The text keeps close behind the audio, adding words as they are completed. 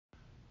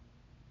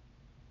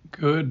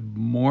Good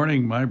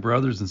morning, my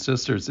brothers and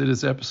sisters. It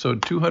is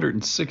episode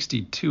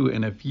 262,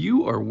 and if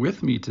you are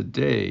with me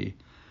today,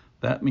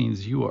 that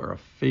means you are a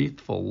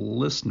faithful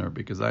listener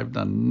because I've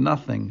done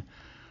nothing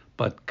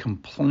but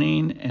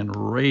complain and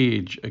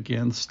rage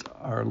against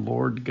our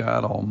Lord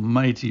God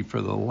Almighty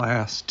for the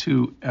last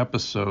two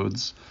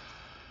episodes.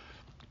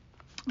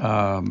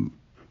 I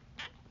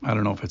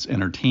don't know if it's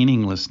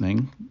entertaining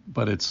listening,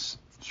 but it's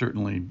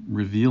certainly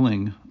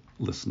revealing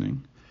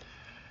listening.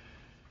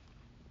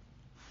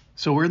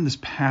 So we're in this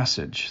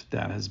passage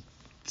that has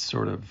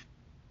sort of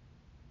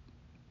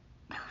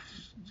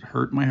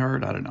hurt my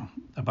heart, I don't know,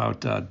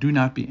 about do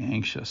not be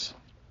anxious.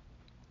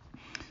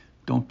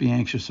 Don't be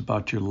anxious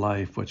about your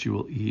life, what you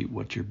will eat,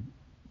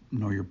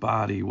 nor your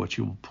body, what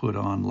you will put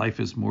on.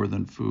 Life is more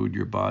than food,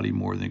 your body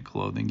more than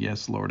clothing.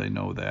 Yes, Lord, I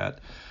know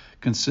that.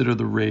 Consider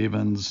the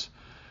ravens.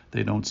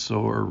 They don't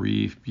sow or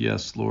reap.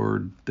 Yes,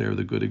 Lord, they're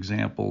the good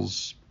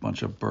examples,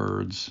 bunch of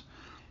birds.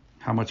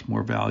 How much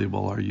more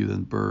valuable are you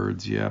than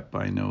birds? Yep,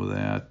 I know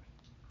that.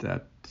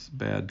 That's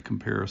bad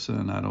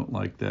comparison. I don't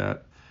like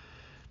that.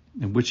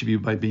 And which of you,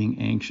 by being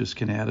anxious,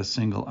 can add a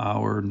single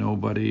hour?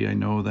 Nobody. I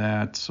know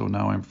that. So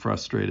now I'm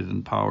frustrated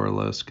and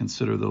powerless.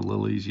 Consider the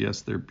lilies.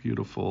 Yes, they're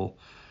beautiful.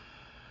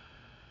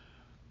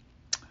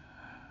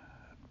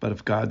 But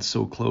if God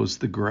so clothes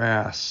the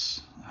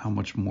grass, how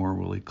much more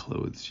will he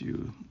clothe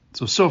you?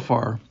 So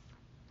far,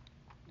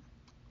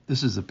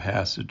 this is a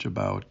passage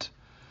about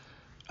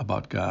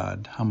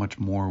God. How much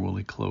more will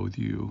he clothe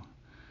you?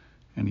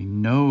 And he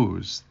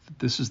knows,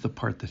 this is the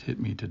part that hit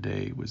me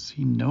today, was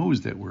he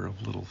knows that we're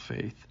of little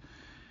faith.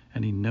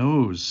 And he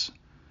knows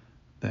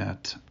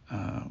that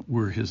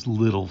we're his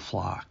little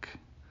flock,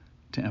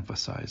 to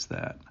emphasize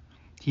that.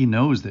 He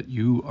knows that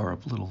you are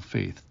of little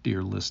faith,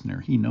 dear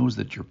listener. He knows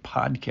that your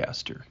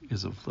podcaster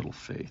is of little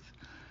faith.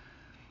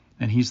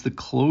 And he's the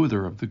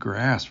clother of the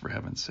grass, for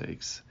heaven's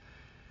sakes.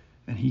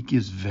 And he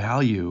gives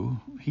value.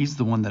 He's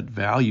the one that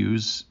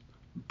values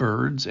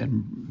birds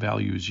and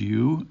values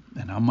you.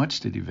 And how much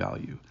did he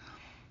value?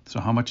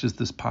 So how much is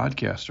this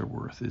podcaster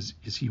worth? Is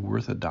he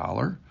worth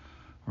 $1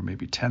 or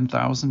maybe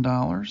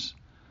 $10,000?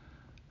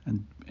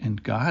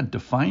 And God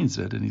defines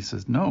it, and he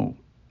says, no,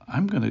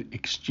 I'm going to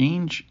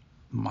exchange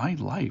my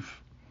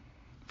life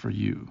for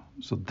you.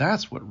 So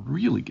that's what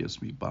really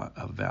gives me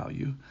a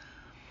value.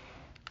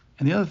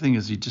 And the other thing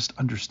is he just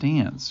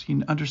understands.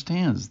 He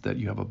understands that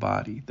you have a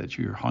body, that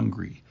you're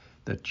hungry,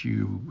 that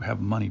you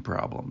have money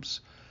problems.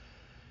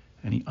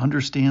 And he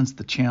understands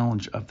the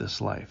challenge of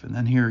this life. And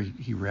then here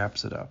he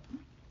wraps it up.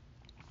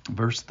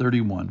 Verse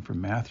 31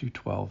 from Matthew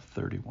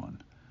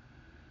 12:31.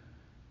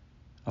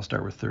 I'll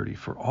start with 30.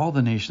 For all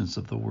the nations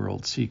of the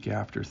world seek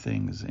after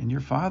things, and your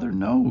Father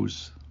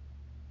knows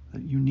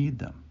that you need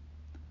them.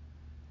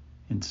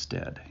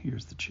 Instead,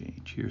 here's the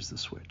change. Here's the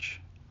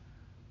switch.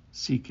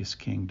 Seek his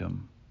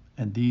kingdom,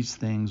 and these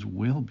things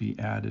will be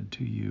added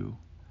to you.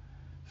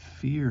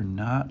 Fear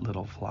not,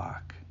 little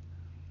flock,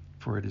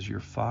 for it is your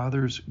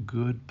Father's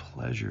good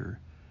pleasure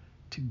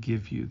to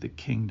give you the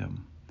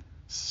kingdom.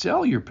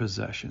 Sell your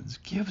possessions,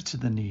 give to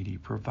the needy,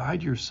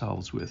 provide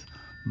yourselves with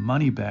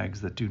money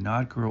bags that do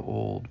not grow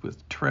old,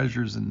 with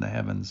treasures in the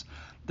heavens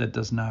that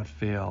does not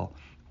fail,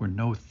 where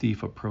no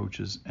thief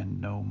approaches and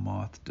no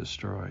moth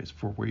destroys.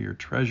 For where your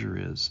treasure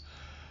is,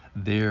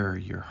 there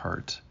your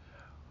heart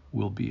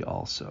will be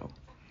also.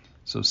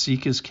 So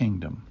seek his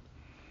kingdom,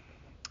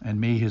 and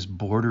may his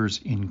borders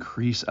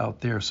increase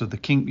out there. So the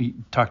king, he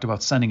talked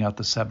about sending out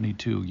the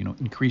 72,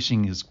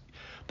 increasing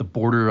the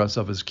borders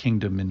of his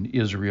kingdom in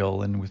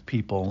Israel and with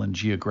people and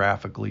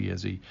geographically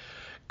as he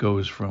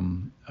goes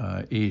from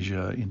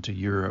Asia into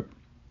Europe.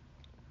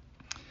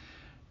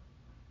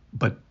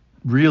 But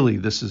really,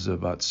 this is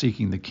about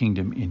seeking the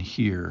kingdom in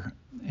here.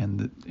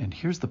 And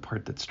here's the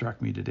part that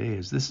struck me today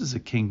is this is a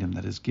kingdom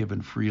that is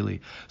given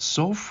freely,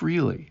 so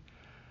freely.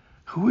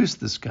 Who is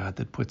this God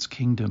that puts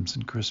kingdoms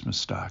in Christmas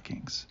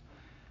stockings?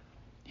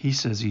 He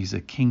says he's a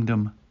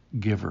kingdom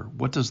giver.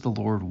 What does the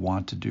Lord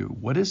want to do?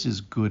 What is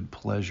his good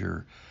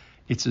pleasure?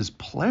 It's his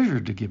pleasure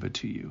to give it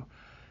to you.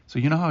 So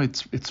you know how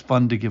it's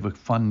fun to give a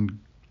fun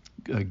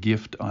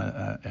gift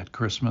at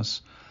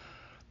Christmas?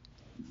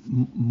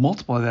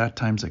 Multiply that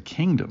times a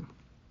kingdom.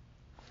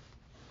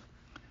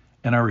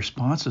 And our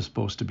response is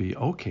supposed to be,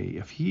 okay,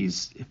 if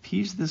he's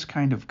this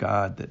kind of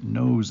God that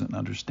knows and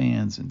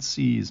understands and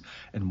sees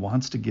and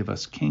wants to give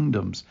us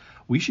kingdoms,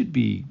 we should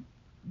be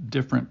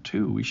different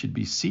too. We should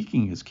be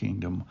seeking his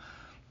kingdom,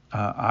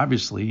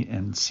 obviously,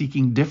 and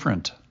seeking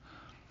different.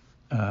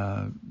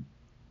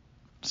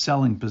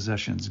 Selling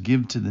possessions,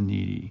 give to the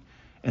needy,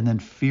 and then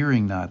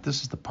fearing not.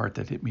 This is the part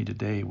that hit me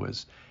today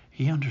was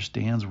he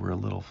understands we're a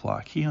little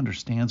flock. He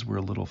understands we're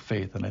a little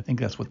faith. And I think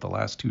that's what the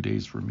last 2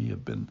 days for me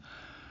have been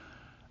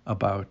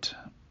about.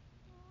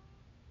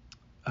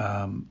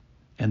 And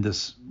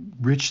this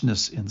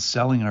richness in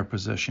selling our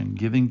possession,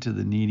 giving to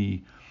the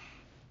needy.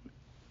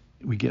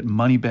 We get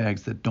money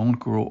bags that don't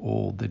grow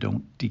old, they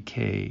don't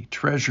decay.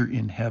 Treasure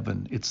in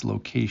heaven, its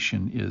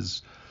location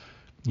is,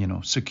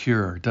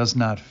 secure, does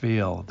not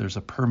fail. There's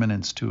a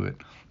permanence to it.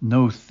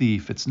 No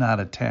thief, it's not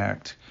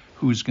attacked.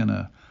 Who's going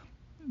to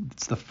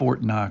It's the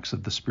Fort Knox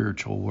of the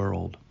spiritual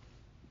world.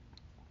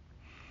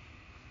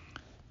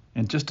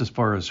 And just as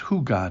far as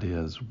who God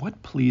is,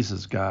 what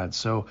pleases God.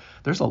 So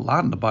there's a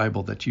lot in the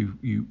Bible that you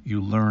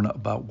learn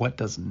about what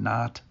does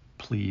not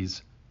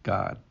please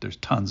God. There's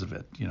tons of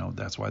it.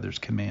 That's why there's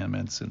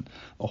commandments, and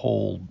the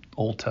whole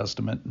Old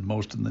Testament and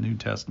most of the New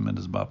Testament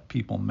is about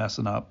people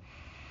messing up.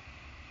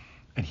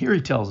 And here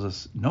he tells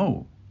us,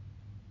 no,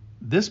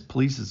 this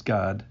pleases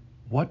God.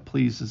 What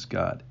pleases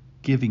God?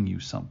 Giving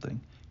you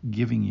something,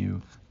 giving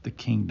you the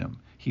kingdom.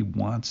 He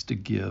wants to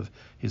give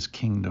his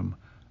kingdom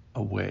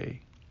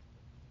away.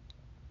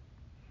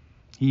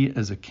 He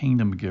is a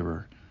kingdom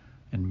giver,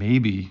 and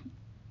maybe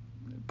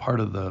part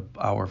of the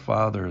Our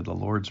Father, the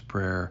Lord's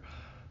Prayer,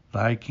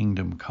 thy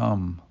kingdom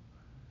come,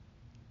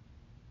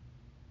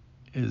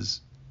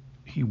 is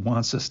he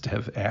wants us to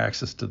have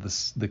access to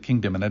the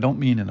kingdom. And I don't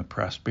mean in a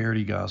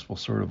prosperity gospel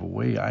sort of a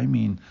way. I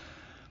mean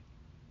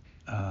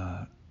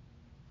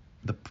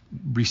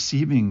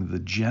receiving the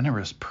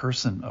generous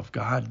person of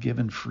God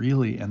given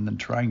freely, and then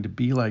trying to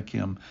be like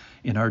him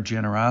in our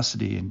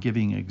generosity and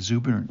giving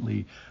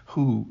exuberantly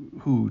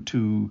who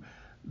to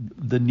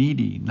the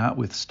needy, not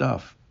with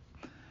stuff.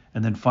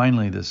 And then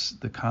finally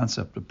the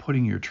concept of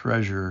putting your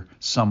treasure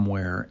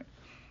somewhere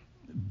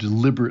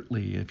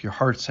deliberately. If your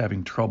heart's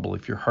having trouble,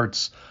 if your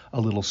heart's a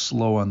little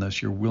slow on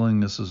this, your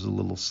willingness is a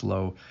little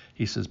slow,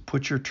 he says,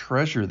 put your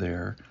treasure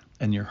there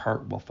and your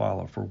heart will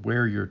follow. For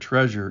where your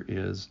treasure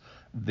is,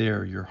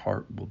 there your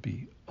heart will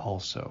be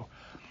also.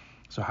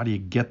 So how do you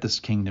get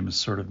this kingdom is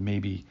sort of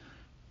maybe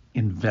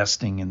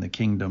investing in the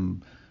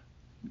kingdom,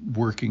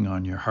 working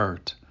on your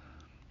heart.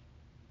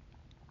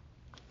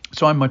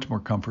 So I'm much more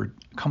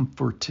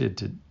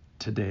comforted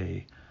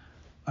today.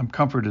 I'm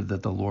comforted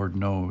that the Lord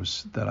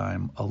knows that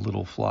I'm a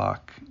little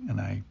flock, and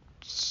I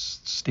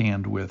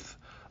stand with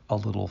a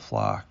little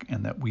flock,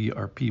 and that we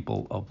are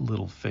people of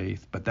little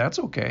faith. But that's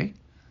okay.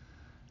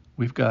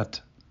 We've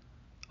got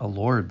a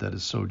Lord that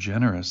is so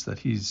generous that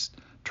he's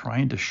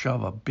trying to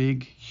shove a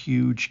big,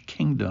 huge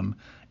kingdom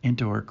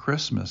into our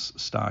Christmas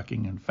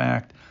stocking. In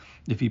fact,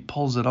 if he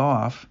pulls it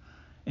off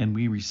and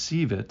we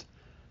receive it,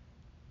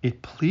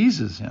 it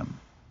pleases him.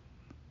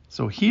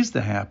 So he's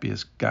the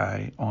happiest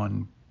guy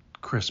on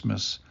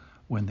Christmas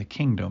when the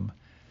kingdom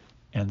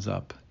ends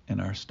up in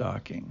our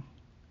stocking.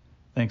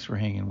 Thanks for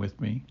hanging with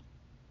me.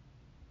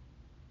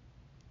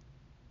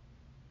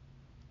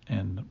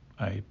 And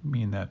I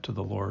mean that to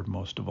the Lord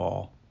most of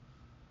all.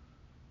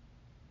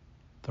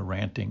 The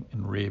ranting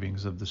and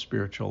ravings of the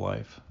spiritual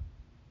life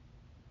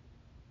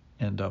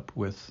end up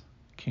with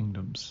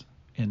kingdoms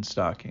in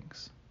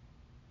stockings.